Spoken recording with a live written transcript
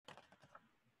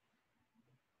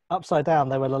upside down.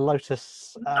 They were the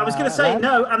Lotus. I was going to say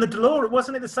no, and the DeLorean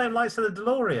wasn't it the same lights as the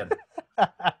DeLorean?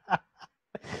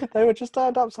 They were just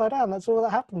turned upside down. That's all that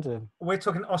happened to them. We're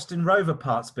talking Austin Rover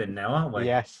part spin now, aren't we?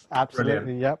 Yes, absolutely.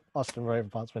 Brilliant. Yep, Austin Rover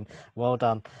part spin. Well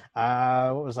done.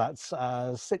 What was that?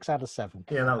 6 out of 7.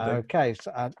 Yeah, that'll do. Okay,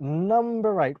 so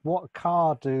number 8. What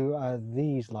car do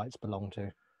these lights belong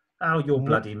to? Oh, your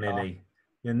bloody Mini.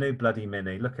 Your new bloody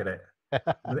Mini. Look at it.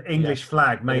 The English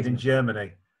flag made in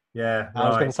Germany. Yeah, I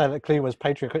was going to say that clue was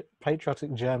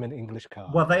patriotic German English car.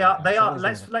 Well, they are.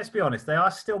 Let's be honest. They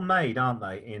are still made, aren't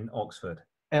they, in Oxford?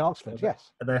 In Oxford,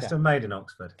 yes. They're still made in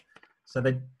Oxford. So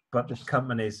but the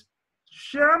company's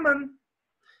German.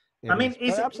 I mean,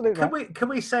 can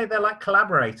we say they're like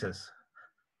collaborators?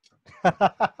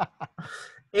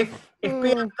 If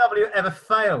BMW ever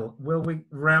fail, will we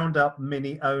round up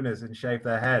Mini owners and shave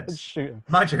their heads? Shoot 'em.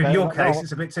 Mind you, in your case,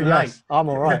 it's a bit too late. I'm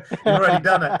all right. You've already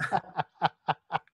done it.